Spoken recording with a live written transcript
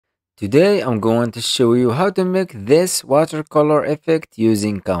Today I'm going to show you how to make this watercolor effect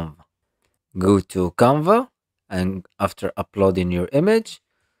using Canva. Go to Canva and after uploading your image,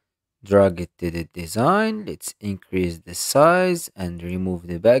 drag it to the design. Let's increase the size and remove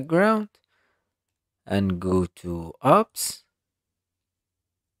the background and go to apps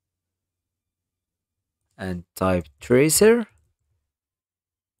and type tracer.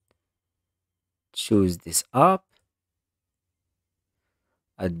 Choose this app,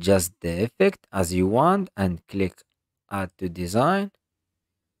 adjust the effect as you want and click add to design.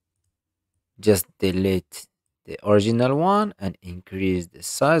 Just delete the original one and increase the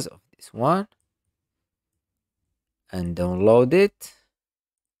size of this one and download it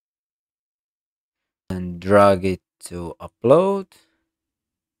and drag it to upload.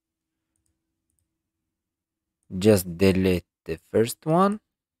 Just delete the first one,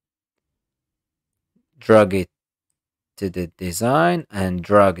 drag it to the design and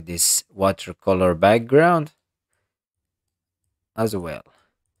drag this watercolor background as well.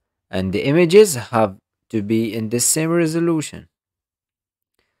 And the images have to be in the same resolution.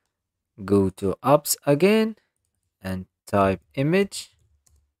 Go to apps again and type image,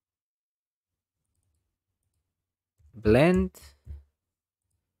 blend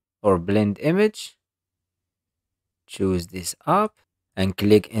or blend image. Choose this app and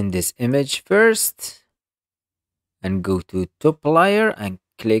click in this image first and go to top layer and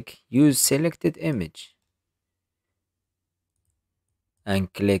click use selected image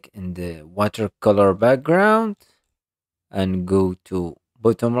and click in the watercolor background and go to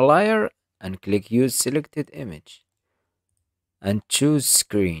bottom layer and click use selected image and choose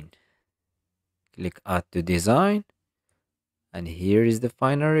screen. Click add to design and here is the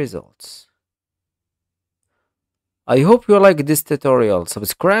final results. I hope you like this tutorial.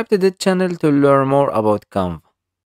 Subscribe to the channel to learn more about Canva.